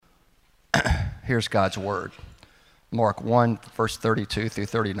Here's God's word. Mark 1, verse 32 through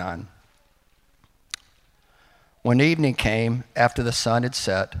 39. When evening came, after the sun had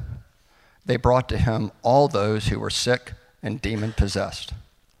set, they brought to him all those who were sick and demon-possessed.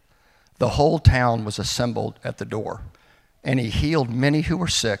 The whole town was assembled at the door, and he healed many who were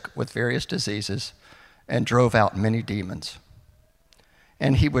sick with various diseases and drove out many demons.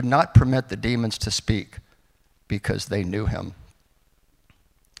 And he would not permit the demons to speak because they knew him.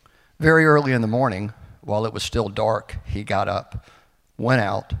 Very early in the morning, while it was still dark, he got up, went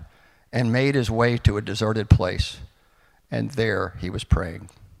out, and made his way to a deserted place, and there he was praying.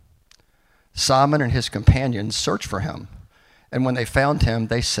 Simon and his companions searched for him, and when they found him,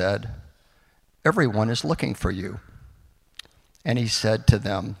 they said, "Everyone is looking for you." And he said to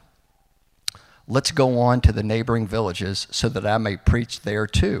them, "Let's go on to the neighboring villages so that I may preach there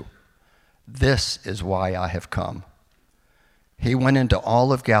too. This is why I have come." He went into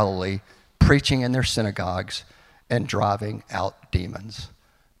all of Galilee, preaching in their synagogues and driving out demons.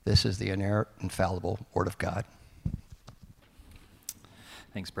 This is the inerrant, infallible Word of God.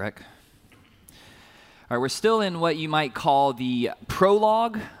 Thanks, Breck. All right, we're still in what you might call the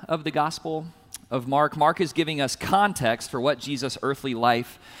prologue of the Gospel of Mark. Mark is giving us context for what Jesus' earthly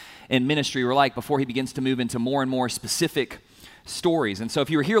life and ministry were like before he begins to move into more and more specific stories. And so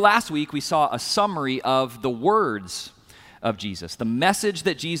if you were here last week, we saw a summary of the words of Jesus. The message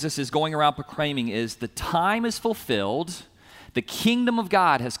that Jesus is going around proclaiming is the time is fulfilled, the kingdom of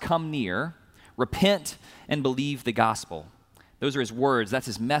God has come near, repent and believe the gospel. Those are his words, that's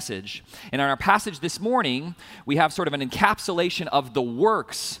his message. And in our passage this morning, we have sort of an encapsulation of the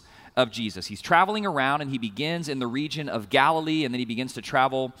works of Jesus. He's traveling around and he begins in the region of Galilee, and then he begins to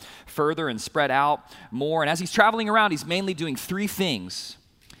travel further and spread out more. And as he's traveling around, he's mainly doing three things.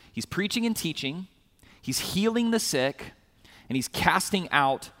 He's preaching and teaching, he's healing the sick, and he's casting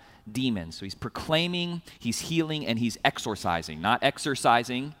out demons. So he's proclaiming, he's healing, and he's exorcising. Not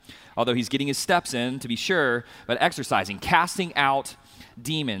exercising, although he's getting his steps in, to be sure, but exorcising, casting out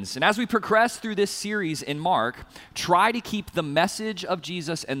demons. And as we progress through this series in Mark, try to keep the message of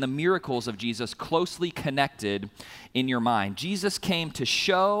Jesus and the miracles of Jesus closely connected in your mind. Jesus came to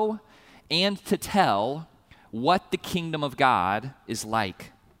show and to tell what the kingdom of God is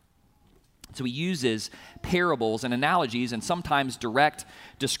like. So he uses parables and analogies and sometimes direct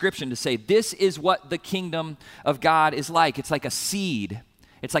description to say, this is what the kingdom of God is like. It's like a seed.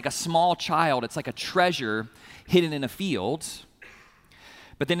 It's like a small child. It's like a treasure hidden in a field.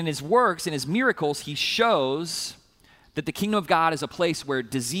 But then in his works, in his miracles, he shows that the kingdom of God is a place where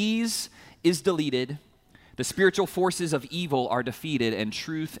disease is deleted, the spiritual forces of evil are defeated, and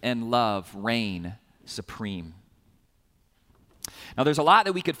truth and love reign supreme. Now, there's a lot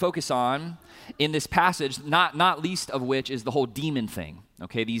that we could focus on in this passage, not least of which is the whole demon thing.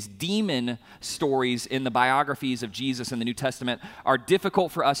 Okay, these demon stories in the biographies of Jesus in the New Testament are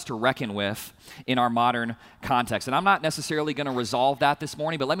difficult for us to reckon with in our modern context. And I'm not necessarily going to resolve that this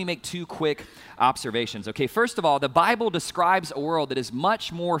morning, but let me make two quick observations. Okay, first of all, the Bible describes a world that is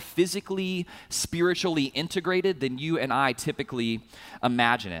much more physically, spiritually integrated than you and I typically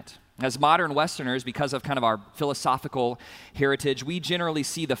imagine it. As modern Westerners, because of kind of our philosophical heritage, we generally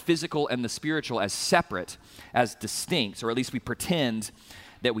see the physical and the spiritual as separate, as distinct, or at least we pretend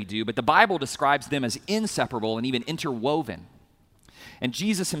that we do. But the Bible describes them as inseparable and even interwoven. And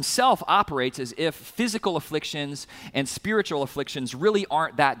Jesus himself operates as if physical afflictions and spiritual afflictions really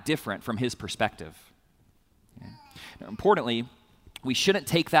aren't that different from his perspective. Now, importantly, we shouldn't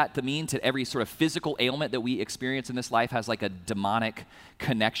take that to mean that every sort of physical ailment that we experience in this life has like a demonic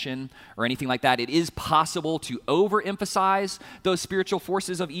connection or anything like that. It is possible to overemphasize those spiritual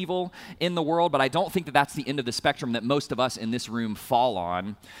forces of evil in the world, but I don't think that that's the end of the spectrum that most of us in this room fall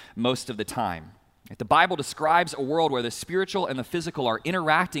on most of the time. The Bible describes a world where the spiritual and the physical are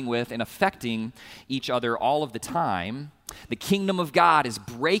interacting with and affecting each other all of the time. The kingdom of God is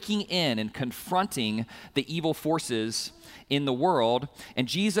breaking in and confronting the evil forces in the world, and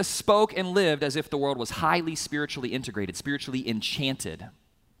Jesus spoke and lived as if the world was highly spiritually integrated, spiritually enchanted.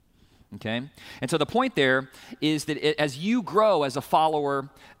 Okay? And so the point there is that as you grow as a follower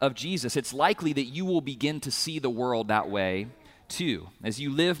of Jesus, it's likely that you will begin to see the world that way too. As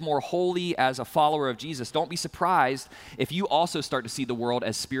you live more holy as a follower of Jesus, don't be surprised if you also start to see the world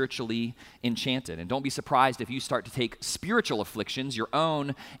as spiritually enchanted. And don't be surprised if you start to take spiritual afflictions, your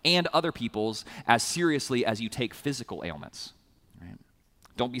own and other people's, as seriously as you take physical ailments. Right?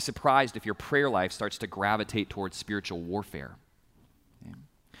 Don't be surprised if your prayer life starts to gravitate towards spiritual warfare.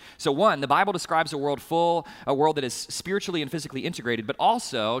 So one, the Bible describes a world that is spiritually and physically integrated, but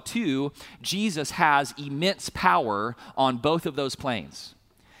also, two, Jesus has immense power on both of those planes.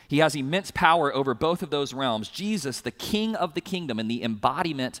 He has immense power over both of those realms. Jesus, the King of the kingdom and the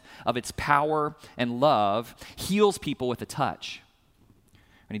embodiment of its power and love, heals people with a touch.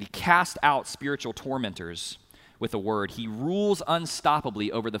 And he casts out spiritual tormentors with a word. He rules unstoppably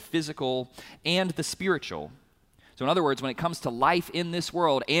over the physical and the spiritual. So in other words, when it comes to life in this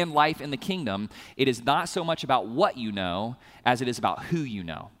world and life in the kingdom, it is not so much about what you know as it is about who you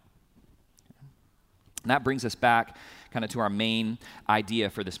know. And that brings us back kind of to our main idea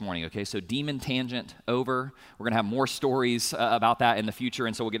for this morning, okay? So demon tangent over. We're going to have more stories about that in the future,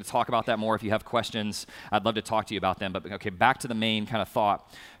 and so we'll get to talk about that more. If you have questions, I'd love to talk to you about them. But okay, back to the main kind of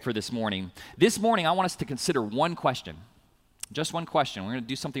thought for this morning. This morning, I want us to consider one question, just one question. We're going to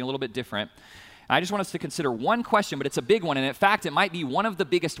do something a little bit different. I just want us to consider one question, but it's a big one, and in fact, it might be one of the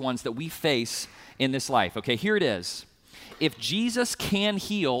biggest ones that we face in this life. Okay, here it is. If Jesus can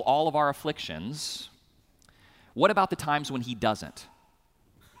heal all of our afflictions, what about the times when he doesn't?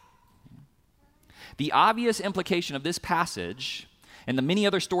 The obvious implication of this passage and the many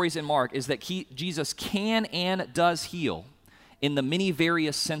other stories in Mark is that Jesus can and does heal in the many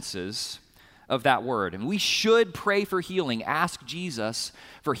various senses of that word. And we should pray for healing, ask Jesus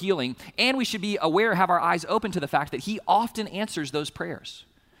for healing, and we should be aware, have our eyes open to the fact that he often answers those prayers.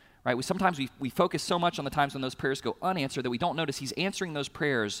 Right? Sometimes we focus so much on the times when those prayers go unanswered that we don't notice he's answering those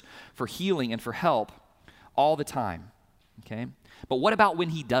prayers for healing and for help all the time, okay? But what about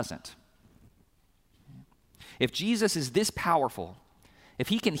when he doesn't? If Jesus is this powerful, if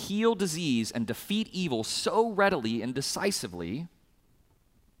he can heal disease and defeat evil so readily and decisively,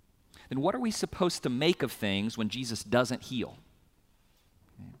 then what are we supposed to make of things when Jesus doesn't heal?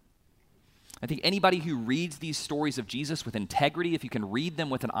 Okay. I think anybody who reads these stories of Jesus with integrity, if you can read them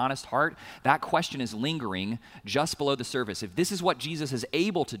with an honest heart, that question is lingering just below the surface. If this is what Jesus is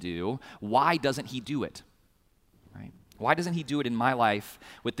able to do, why doesn't he do it? Right? Why doesn't he do it in my life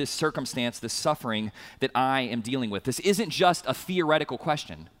with this circumstance, this suffering that I am dealing with? This isn't just a theoretical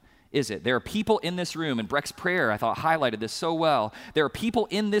question, is it? There are people in this room, and Breck's prayer, I thought, highlighted this so well. There are people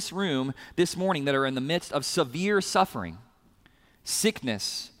in this room this morning that are in the midst of severe suffering,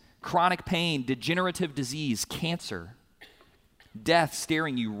 sickness, chronic pain, degenerative disease, cancer, death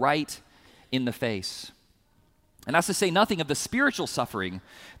staring you right in the face. And that's to say nothing of the spiritual suffering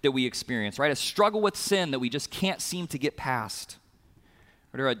that we experience, right? A struggle with sin that we just can't seem to get past.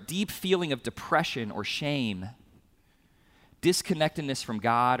 Or a deep feeling of depression or shame, disconnectedness from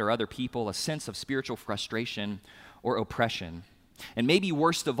God or other people, a sense of spiritual frustration or oppression. And maybe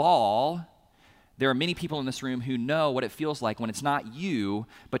worst of all, there are many people in this room who know what it feels like when it's not you,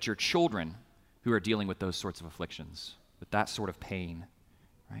 but your children who are dealing with those sorts of afflictions, with that sort of pain,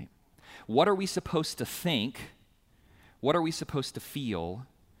 right? What are we supposed to think? What are we supposed to feel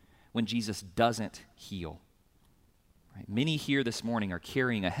when Jesus doesn't heal? Right? Many here this morning are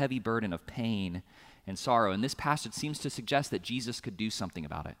carrying a heavy burden of pain and sorrow, and this passage seems to suggest that Jesus could do something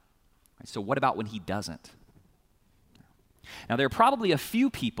about it. Right? So what about when he doesn't? Now, there are probably a few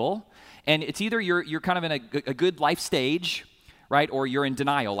people, and it's either you're kind of in a good life stage, right, or you're in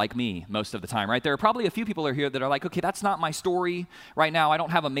denial like me most of the time, right? There are probably a few people here that are like, okay, that's not my story right now. I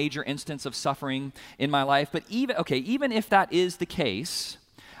don't have a major instance of suffering in my life. But even if that is the case,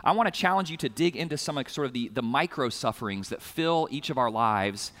 I want to challenge you to dig into some of sort of the micro sufferings that fill each of our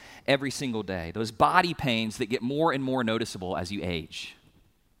lives every single day, those body pains that get more and more noticeable as you age.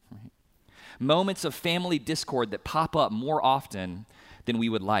 Right? Moments of family discord that pop up more often than we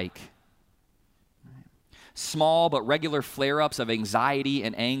would like. Small but regular flare-ups of anxiety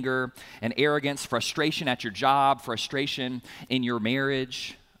and anger and arrogance, frustration at your job, frustration in your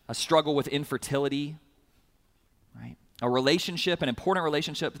marriage, a struggle with infertility, right? A relationship, an important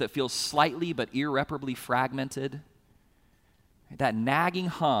relationship that feels slightly but irreparably fragmented. That nagging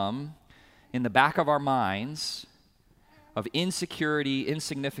hum in the back of our minds of insecurity,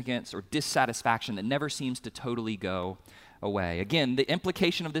 insignificance, or dissatisfaction that never seems to totally go away. Again, the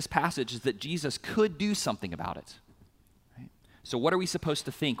implication of this passage is that Jesus could do something about it. Right? So what are we supposed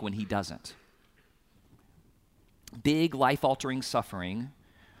to think when he doesn't? Big life-altering suffering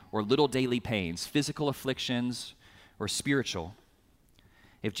or little daily pains, physical afflictions or spiritual.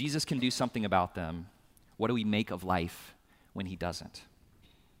 If Jesus can do something about them, what do we make of life when he doesn't?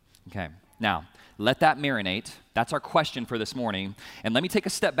 Okay, now, let that marinate. That's our question for this morning. And let me take a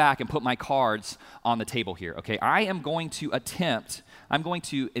step back and put my cards on the table here, okay? I am going to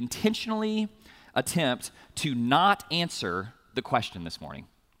intentionally attempt to not answer the question this morning,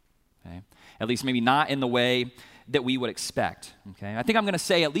 okay? At least maybe not in the way that we would expect, okay? I think I'm going to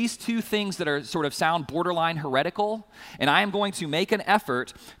say at least two things that are sort of sound borderline heretical, and I am going to make an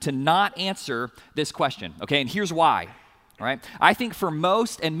effort to not answer this question, okay? And here's why. right? I think for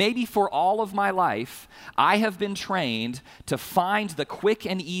most and maybe for all of my life, I have been trained to find the quick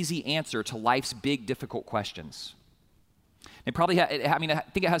and easy answer to life's big, difficult questions. It probably, I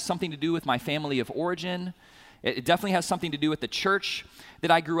think it has something to do with my family of origin. It definitely has something to do with the church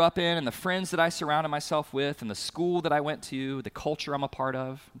that I grew up in and the friends that I surrounded myself with and the school that I went to, the culture I'm a part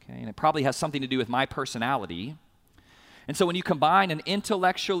of, okay? And it probably has something to do with my personality. And so when you combine an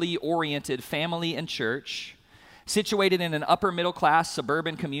intellectually oriented family and church, situated in an upper middle class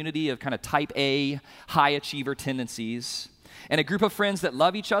suburban community of kind of type A, high achiever tendencies, and a group of friends that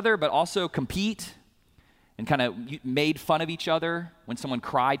love each other but also compete and kind of made fun of each other when someone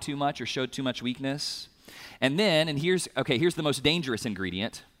cried too much or showed too much weakness. And then, and here's the most dangerous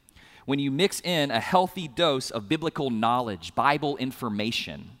ingredient, when you mix in a healthy dose of biblical knowledge, Bible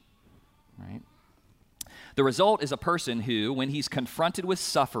information, right? The result is a person who, when he's confronted with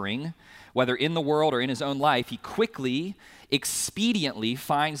suffering, whether in the world or in his own life, he quickly, expediently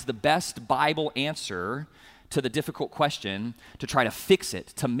finds the best Bible answer to the difficult question to try to fix it,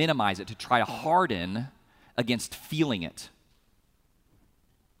 to minimize it, to try to harden against feeling it.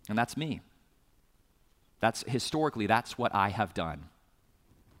 And that's me. Historically, that's what I have done.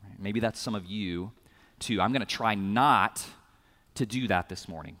 Maybe that's some of you too. I'm going to try not to do that this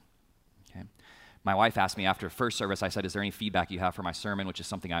morning. Okay? My wife asked me after first service, I said, is there any feedback you have for my sermon, which is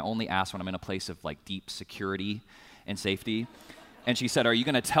something I only ask when I'm in a place of like deep security and safety. And she said, are you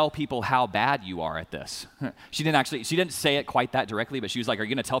going to tell people how bad you are at this? She didn't say it quite that directly, but she was like, are you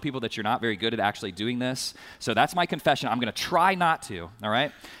going to tell people that you're not very good at actually doing this? So that's my confession. I'm going to try not to, all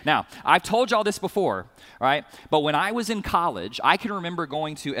right? Now, I've told y'all this before, all right? But when I was in college, I can remember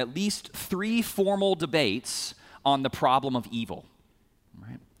going to at least 3 formal debates on the problem of evil,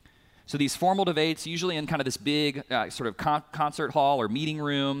 right? So these formal debates, usually in kind of this big sort of concert hall or meeting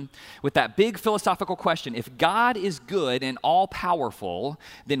room, with that big philosophical question, if God is good and all-powerful,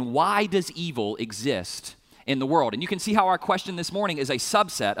 then why does evil exist in the world? And you can see how our question this morning is a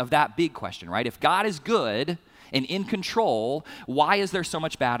subset of that big question, right? If God is good and in control, why is there so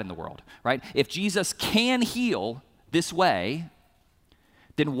much bad in the world, right? If Jesus can heal this way,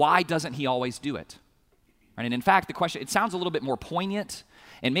 then why doesn't he always do it? Right? And in fact, the question, it sounds a little bit more poignant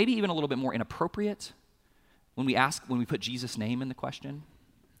and maybe even a little bit more inappropriate when we put Jesus' name in the question.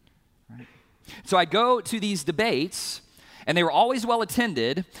 Right? So I go to these debates, and they were always well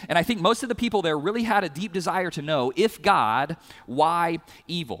attended, and I think most of the people there really had a deep desire to know, if God, why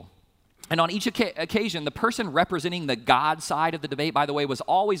evil? And on each occasion, the person representing the God side of the debate, by the way, was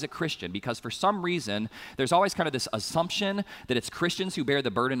always a Christian, because for some reason, there's always kind of this assumption that it's Christians who bear the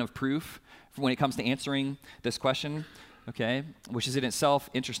burden of proof when it comes to answering this question. Okay, which is in itself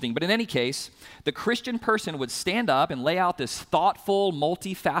interesting. But in any case, the Christian person would stand up and lay out this thoughtful,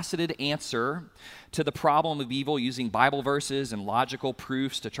 multifaceted answer to the problem of evil using Bible verses and logical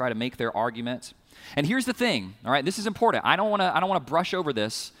proofs to try to make their argument. And here's the thing, all right, this is important. I don't want to brush over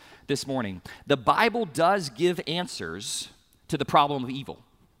this morning. The Bible does give answers to the problem of evil.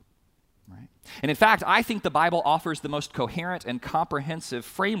 Right? And in fact, I think the Bible offers the most coherent and comprehensive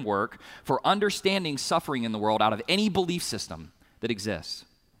framework for understanding suffering in the world out of any belief system that exists.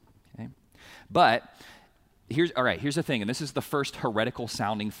 Okay? But here's the thing, and this is the first heretical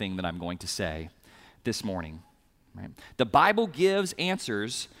sounding thing that I'm going to say this morning. Right? The Bible gives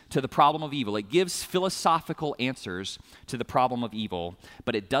answers to the problem of evil. It gives philosophical answers to the problem of evil,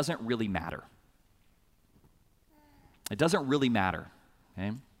 but it doesn't really matter. It doesn't really matter.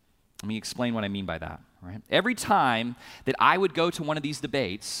 Okay? Let me explain what I mean by that. Right? Every time that I would go to one of these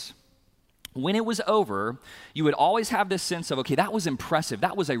debates, when it was over, you would always have this sense of, okay, that was impressive.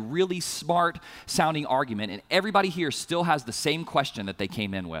 That was a really smart sounding argument, and everybody here still has the same question that they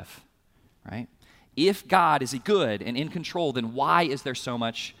came in with. Right? If God is good and in control, then why is there so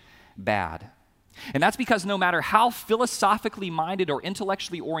much bad? And that's because no matter how philosophically minded or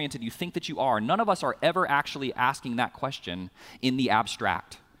intellectually oriented you think that you are, none of us are ever actually asking that question in the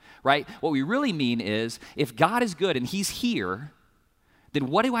abstract. Right? What we really mean is, if God is good and he's here, then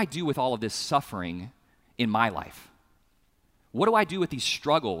what do I do with all of this suffering in my life? What do I do with these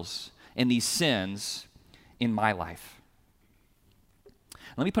struggles and these sins in my life?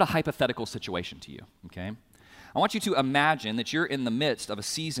 Let me put a hypothetical situation to you, okay? I want you to imagine that you're in the midst of a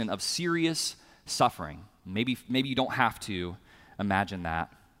season of serious suffering. Maybe you don't have to imagine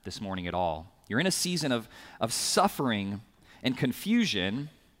that this morning at all. You're in a season of suffering and confusion,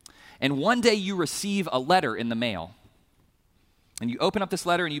 and one day you receive a letter in the mail. And you open up this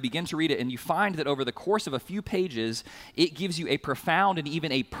letter and you begin to read it, and you find that over the course of a few pages, it gives you a profound and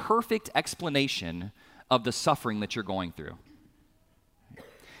even a perfect explanation of the suffering that you're going through.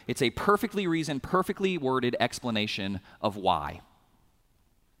 It's a perfectly reasoned, perfectly worded explanation of why.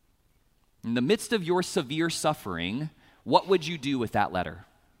 In the midst of your severe suffering, what would you do with that letter?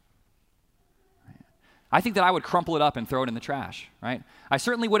 I think that I would crumple it up and throw it in the trash, right? I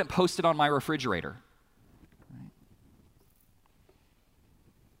certainly wouldn't post it on my refrigerator.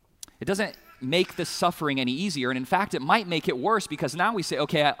 It doesn't make the suffering any easier, and in fact, it might make it worse because now we say,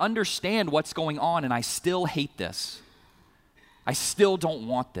 okay, I understand what's going on and I still hate this. I still don't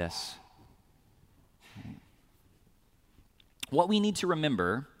want this. What we need to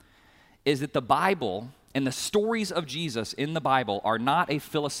remember is that the Bible and the stories of Jesus in the Bible are not a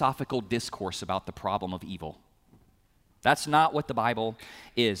philosophical discourse about the problem of evil. That's not what the Bible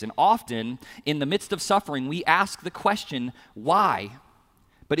is. And often, in the midst of suffering, we ask the question, why?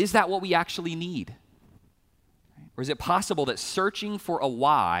 But is that what we actually need? Or is it possible that searching for a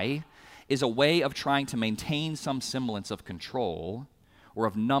why is a way of trying to maintain some semblance of control or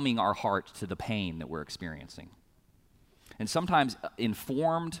of numbing our heart to the pain that we're experiencing? And sometimes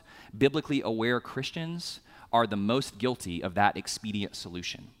informed, biblically aware Christians are the most guilty of that expedient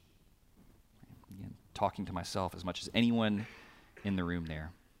solution. Again, talking to myself as much as anyone in the room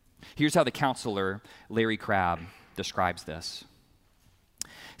there. Here's how the counselor, Larry Crabb, describes this.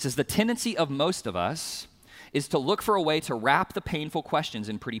 He says, the tendency of most of us is to look for a way to wrap the painful questions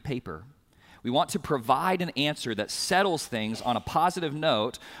in pretty paper. We want to provide an answer that settles things on a positive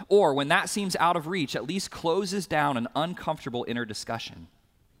note, or when that seems out of reach, at least closes down an uncomfortable inner discussion.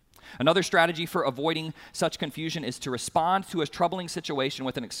 Another strategy for avoiding such confusion is to respond to a troubling situation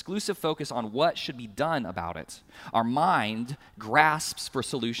with an exclusive focus on what should be done about it. Our mind grasps for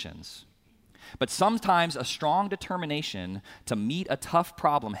solutions. But sometimes a strong determination to meet a tough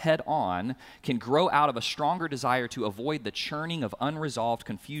problem head on can grow out of a stronger desire to avoid the churning of unresolved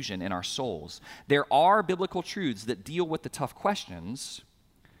confusion in our souls. There are biblical truths that deal with the tough questions,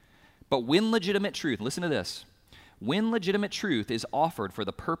 but when legitimate truth, listen to this, when legitimate truth is offered for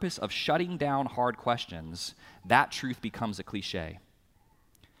the purpose of shutting down hard questions, that truth becomes a cliche.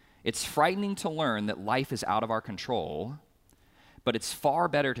 It's frightening to learn that life is out of our control, but it's far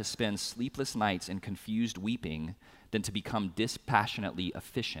better to spend sleepless nights in confused weeping than to become dispassionately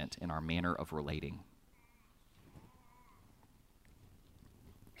efficient in our manner of relating.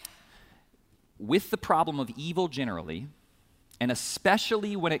 With the problem of evil generally, and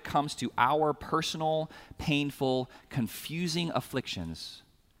especially when it comes to our personal, painful, confusing afflictions,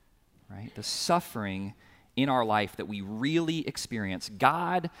 right? The suffering in our life that we really experience,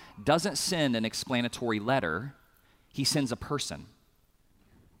 God doesn't send an explanatory letter. He sends a person.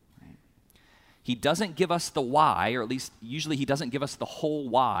 Right? He doesn't give us the why, or at least usually he doesn't give us the whole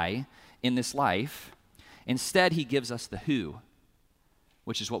why in this life. Instead, he gives us the who,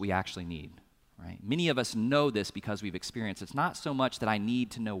 which is what we actually need. Right? Many of us know this because we've experienced. It's not so much that I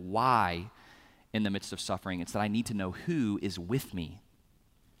need to know why in the midst of suffering. It's that I need to know who is with me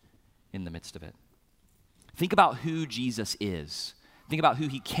in the midst of it. Think about who Jesus is. Think about who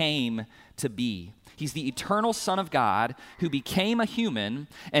he came to be. He's the eternal Son of God who became a human,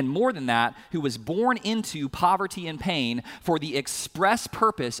 and more than that, who was born into poverty and pain for the express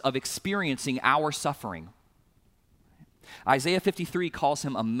purpose of experiencing our suffering. Isaiah 53 calls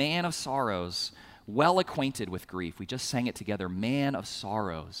him a man of sorrows, well acquainted with grief. We just sang it together, man of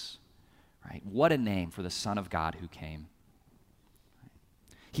sorrows. Right? What a name for the Son of God who came.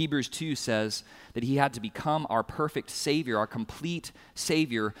 Hebrews 2 says that he had to become our perfect Savior, our complete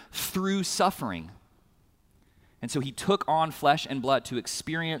Savior through suffering. And so he took on flesh and blood to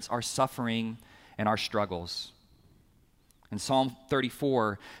experience our suffering and our struggles. And Psalm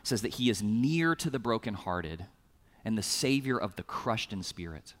 34 says that he is near to the brokenhearted and the Savior of the crushed in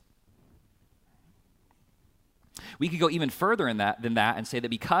spirit. We could go even further than that and say that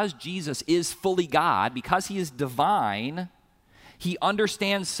because Jesus is fully God, because he is divine, he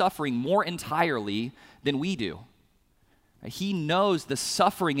understands suffering more entirely than we do. He knows the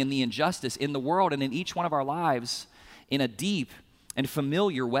suffering and the injustice in the world and in each one of our lives in a deep and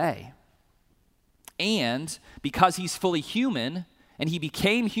familiar way. And because he's fully human, and he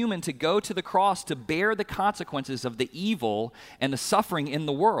became human to go to the cross to bear the consequences of the evil and the suffering in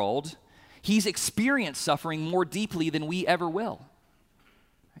the world, he's experienced suffering more deeply than we ever will.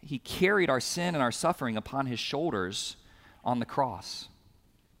 He carried our sin and our suffering upon his shoulders on the cross.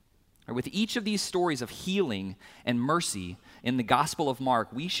 With each of these stories of healing and mercy in the Gospel of Mark,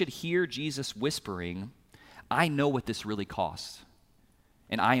 we should hear Jesus whispering, I know what this really costs,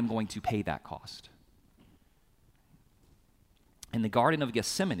 and I am going to pay that cost. In the Garden of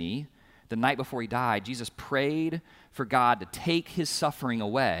Gethsemane, the night before he died, Jesus prayed for God to take his suffering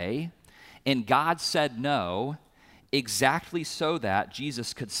away, and God said no, exactly so that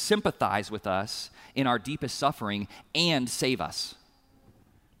Jesus could sympathize with us in our deepest suffering and save us.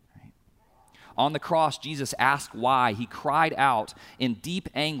 On the cross, Jesus asked why. He cried out in deep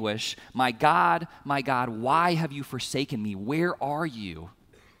anguish, my God, why have you forsaken me? Where are you?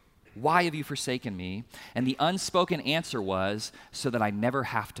 Why have you forsaken me?" And the unspoken answer was, "So that I never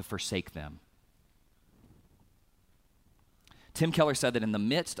have to forsake them." Tim Keller said that in the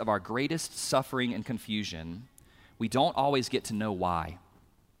midst of our greatest suffering and confusion, we don't always get to know why.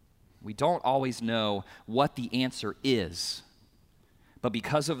 We don't always know what the answer is. But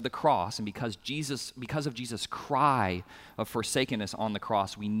because of the cross and because of Jesus' cry of forsakenness on the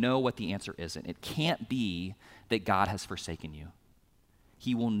cross, we know what the answer is. And it can't be that God has forsaken you.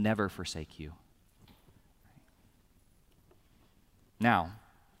 He will never forsake you. Now,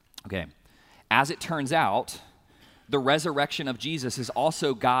 okay, as it turns out, the resurrection of Jesus is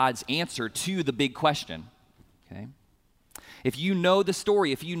also God's answer to the big question. Okay? If you know the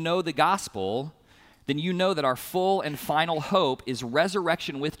story, if you know the gospel, then you know that our full and final hope is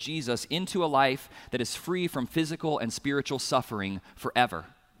resurrection with Jesus into a life that is free from physical and spiritual suffering forever.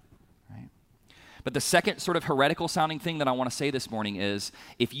 Right? But the second sort of heretical sounding thing that I want to say this morning is,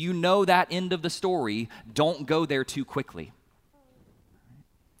 if you know that end of the story, don't go there too quickly.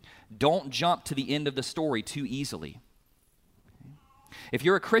 Don't jump to the end of the story too easily. If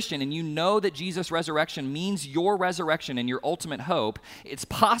you're a Christian and you know that Jesus' resurrection means your resurrection and your ultimate hope, it's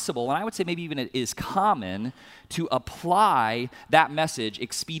possible, and I would say maybe even it is common, to apply that message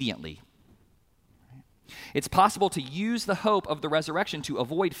expediently. It's possible to use the hope of the resurrection to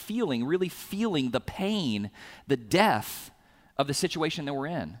avoid really feeling the pain, the death of the situation that we're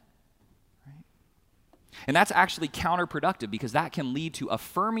in. And that's actually counterproductive, because that can lead to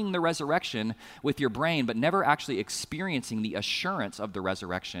affirming the resurrection with your brain, but never actually experiencing the assurance of the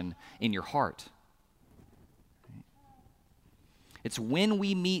resurrection in your heart. It's when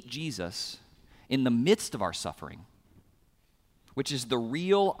we meet Jesus in the midst of our suffering, which is the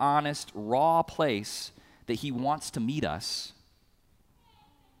real, honest, raw place that he wants to meet us.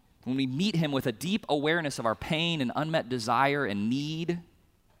 When we meet him with a deep awareness of our pain and unmet desire and need,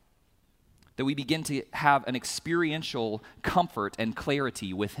 that we begin to have an experiential comfort and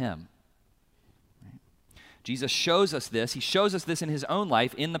clarity with him. Jesus shows us this. He shows us this in his own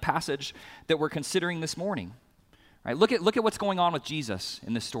life in the passage that we're considering this morning. Right? Look at what's going on with Jesus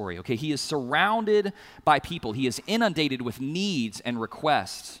in this story. Okay, he is surrounded by people. He is inundated with needs and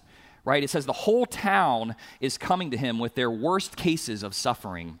requests. Right? It says the whole town is coming to him with their worst cases of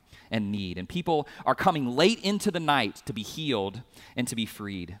suffering and need. And people are coming late into the night to be healed and to be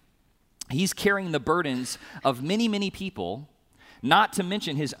freed. He's carrying the burdens of many, many people, not to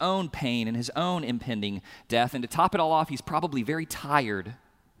mention his own pain and his own impending death. And to top it all off, he's probably very tired.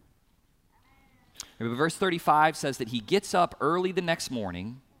 Verse 35 says that he gets up early the next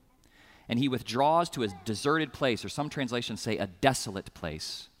morning and he withdraws to a deserted place, or some translations say a desolate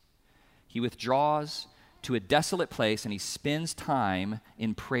place. He withdraws to a desolate place and he spends time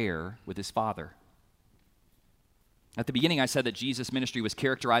in prayer with his Father. At the beginning, I said that Jesus' ministry was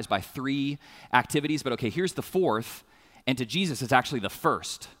characterized by 3 activities, but okay, here's the 4th, and to Jesus, it's actually the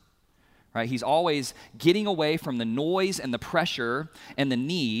first. Right? He's always getting away from the noise and the pressure and the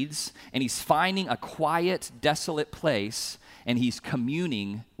needs, and he's finding a quiet, desolate place, and he's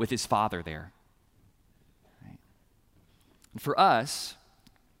communing with his Father there. Right? And for us,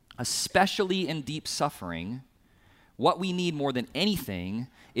 especially in deep suffering, what we need more than anything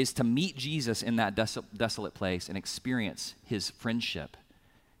is to meet Jesus in that desolate place and experience his friendship,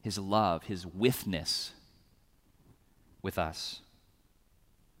 his love, his withness with us.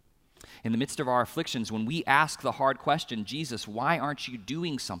 In the midst of our afflictions, when we ask the hard question, Jesus, why aren't you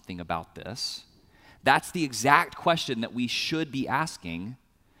doing something about this? That's the exact question that we should be asking.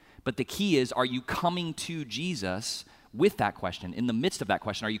 But the key is, are you coming to Jesus with that question? In the midst of that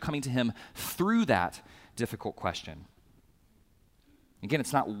question, are you coming to him through that difficult question? Again,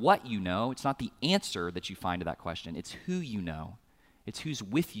 it's not what you know, it's not the answer that you find to that question, it's who you know. It's who's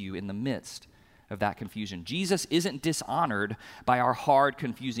with you in the midst of that confusion. Jesus isn't dishonored by our hard,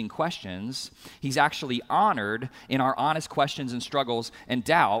 confusing questions. He's actually honored in our honest questions and struggles and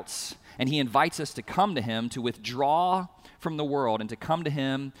doubts, and he invites us to come to him, to withdraw from the world, and to come to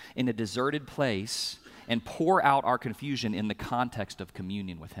him in a deserted place and pour out our confusion in the context of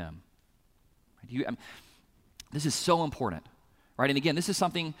communion with him. This is so important. Right? And again, this is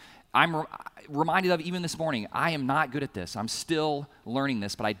something I'm reminded of even this morning. I am not good at this. I'm still learning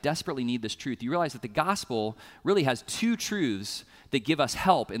this, but I desperately need this truth. You realize that the gospel really has 2 truths that give us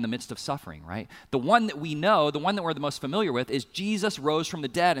help in the midst of suffering, right? The one that we know, the one that we're the most familiar with, is Jesus rose from the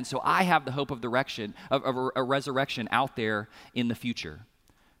dead, and so I have the hope of a resurrection out there in the future,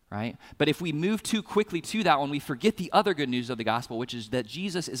 right? But if we move too quickly to that one, we forget the other good news of the gospel, which is that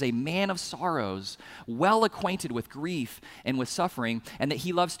Jesus is a man of sorrows, well acquainted with grief and with suffering, and that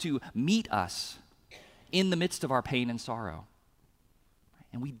he loves to meet us in the midst of our pain and sorrow.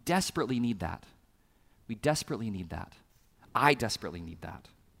 And we desperately need that. We desperately need that. I desperately need that.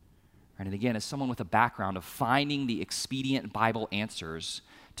 Right? And again, as someone with a background of finding the expedient Bible answers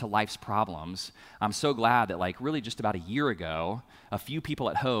to life's problems, I'm so glad that really just about a year ago, a few people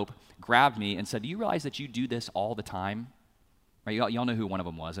at Hope grabbed me and said, do you realize that you do this all the time? Right? Y'all know who one of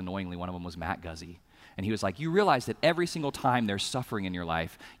them was. Annoyingly, one of them was Matt Guzzi. And he was like, you realize that every single time there's suffering in your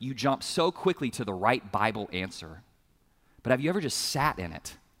life, you jump so quickly to the right Bible answer. But have you ever just sat in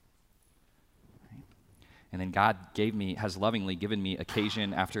it? And then God has lovingly given me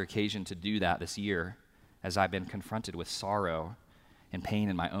occasion after occasion to do that this year as I've been confronted with sorrow and pain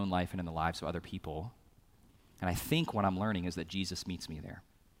in my own life and in the lives of other people. And I think what I'm learning is that Jesus meets me there.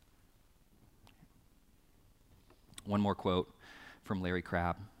 One more quote from Larry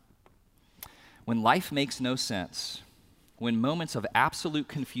Crabb. When life makes no sense, when moments of absolute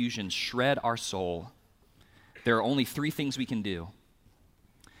confusion shred our soul, there are only three things we can do.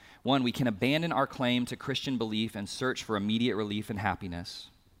 One, we can abandon our claim to Christian belief and search for immediate relief and happiness.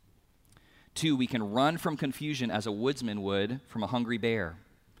 Two, we can run from confusion as a woodsman would from a hungry bear.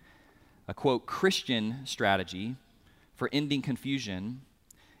 A, quote, Christian strategy for ending confusion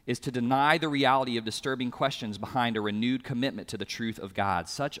is to deny the reality of disturbing questions behind a renewed commitment to the truth of God.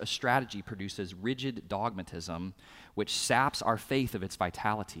 Such a strategy produces rigid dogmatism, which saps our faith of its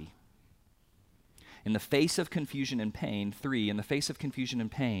vitality. In the face of confusion and pain, in the face of confusion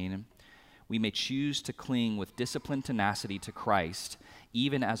and pain, we may choose to cling with disciplined tenacity to Christ,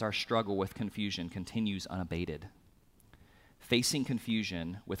 even as our struggle with confusion continues unabated. Facing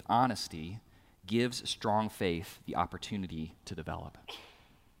confusion with honesty gives strong faith the opportunity to develop.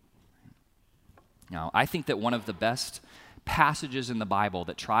 Now, I think that one of the best passages in the Bible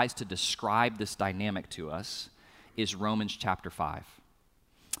that tries to describe this dynamic to us is Romans chapter 5.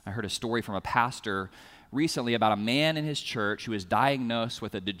 I heard a story from a pastor recently about a man in his church who was diagnosed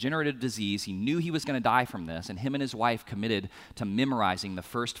with a degenerative disease. He knew he was going to die from this, and him and his wife committed to memorizing the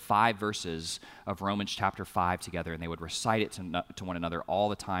first 5 verses of Romans chapter 5 together, and they would recite it to one another all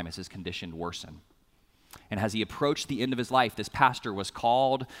the time as his condition worsened. And as he approached the end of his life, this pastor was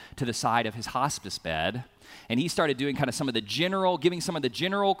called to the side of his hospice bed, and he started doing giving some of the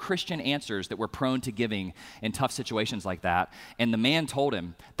general Christian answers that we're prone to giving in tough situations like that. And the man told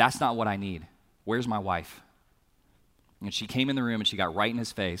him, that's not what I need. Where's my wife? And she came in the room and she got right in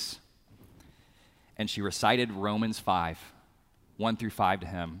his face, and she recited Romans 5, 1 through 5 to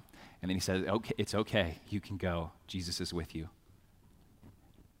him. And then he said, okay, it's okay. You can go. Jesus is with you.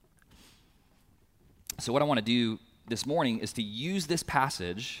 So what I want to do this morning is to use this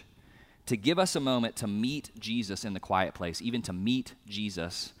passage to give us a moment to meet Jesus in the quiet place, even to meet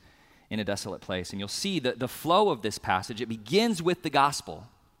Jesus in a desolate place. And you'll see that the flow of this passage, it begins with the gospel.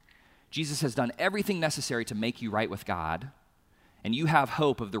 Jesus has done everything necessary to make you right with God, and you have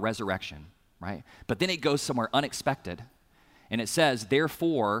hope of the resurrection, right? But then it goes somewhere unexpected, and it says,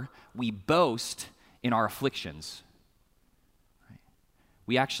 therefore, we boast in our afflictions. Right?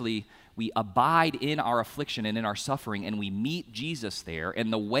 We abide in our affliction and in our suffering, and we meet Jesus there.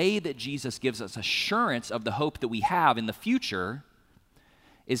 And the way that Jesus gives us assurance of the hope that we have in the future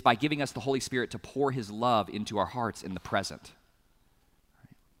is by giving us the Holy Spirit to pour his love into our hearts in the present.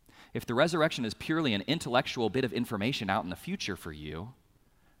 If the resurrection is purely an intellectual bit of information out in the future for you,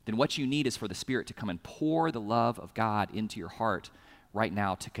 then what you need is for the Spirit to come and pour the love of God into your heart right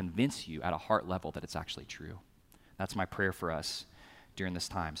now to convince you at a heart level that it's actually true. That's my prayer for us during this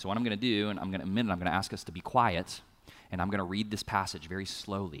time. So what I'm going to do, I'm going to ask us to be quiet, and I'm going to read this passage very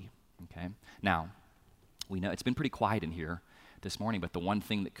slowly, okay? Now, we know it's been pretty quiet in here this morning, but the one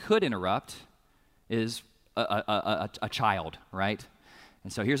thing that could interrupt is a child, right?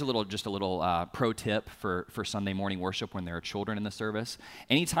 And so here's a little pro tip for Sunday morning worship when there are children in the service.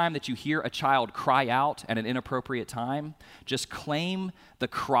 Anytime that you hear a child cry out at an inappropriate time, just claim the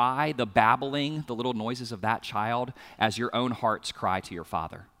cry, the babbling, the little noises of that child as your own heart's cry to your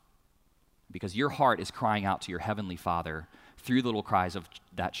Father. Because your heart is crying out to your Heavenly Father through the little cries of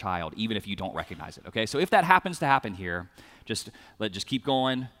that child, even if you don't recognize it, okay? So if that happens to happen here, just keep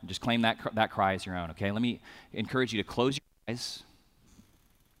going, just claim that cry as your own, okay? Let me encourage you to close your eyes.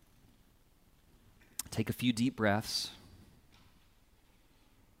 Take a few deep breaths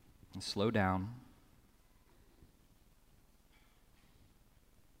and slow down.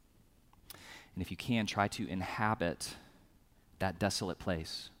 And if you can, try to inhabit that desolate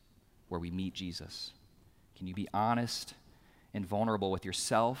place where we meet Jesus. Can you be honest and vulnerable with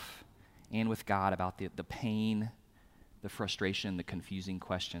yourself and with God about the pain, the frustration, the confusing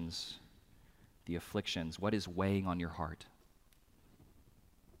questions, the afflictions? What is weighing on your heart?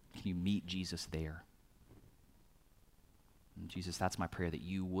 Can you meet Jesus there? And Jesus, that's my prayer, that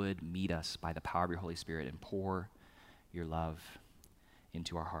you would meet us by the power of your Holy Spirit and pour your love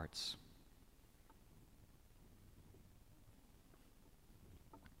into our hearts.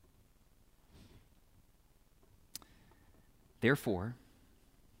 Therefore,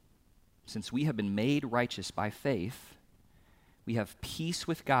 since we have been made righteous by faith, we have peace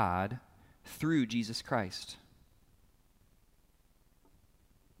with God through Jesus Christ.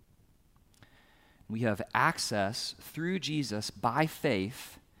 We have access through Jesus by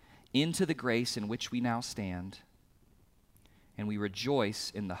faith into the grace in which we now stand, and we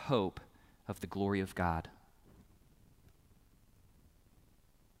rejoice in the hope of the glory of God.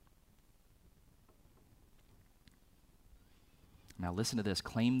 Now listen to this.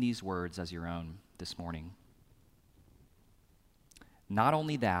 Claim these words as your own this morning. Not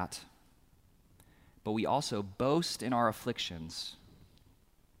only that, but we also boast in our afflictions,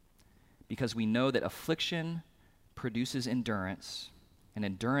 because we know that affliction produces endurance, and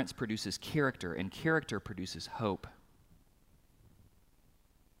endurance produces character, and character produces hope.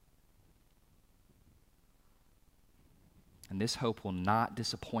 And this hope will not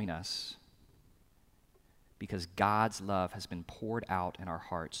disappoint us, because God's love has been poured out in our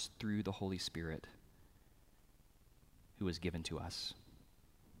hearts through the Holy Spirit who is given to us.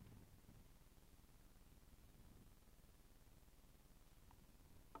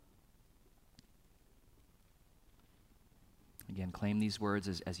 Again, claim these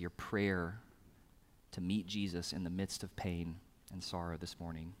words as your prayer to meet Jesus in the midst of pain and sorrow this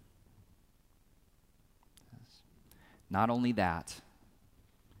morning. Yes. Not only that,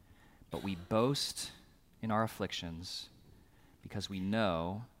 but we boast in our afflictions, because we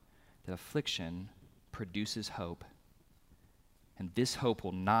know that affliction produces hope. And this hope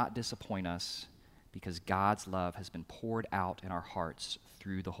will not disappoint us, because God's love has been poured out in our hearts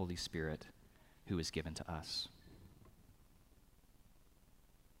through the Holy Spirit who is given to us.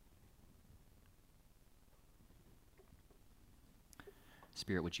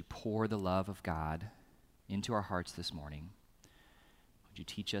 Spirit, would you pour the love of God into our hearts this morning? Would you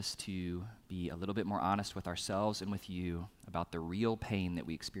teach us to be a little bit more honest with ourselves and with you about the real pain that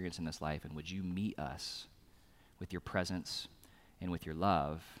we experience in this life? And would you meet us with your presence and with your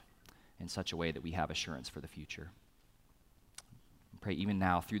love in such a way that we have assurance for the future? I pray even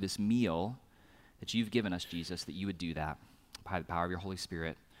now through this meal that you've given us, Jesus, that you would do that. By the power of your Holy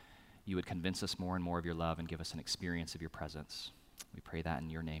Spirit, you would convince us more and more of your love and give us an experience of your presence. We pray that in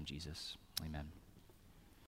your name, Jesus. Amen.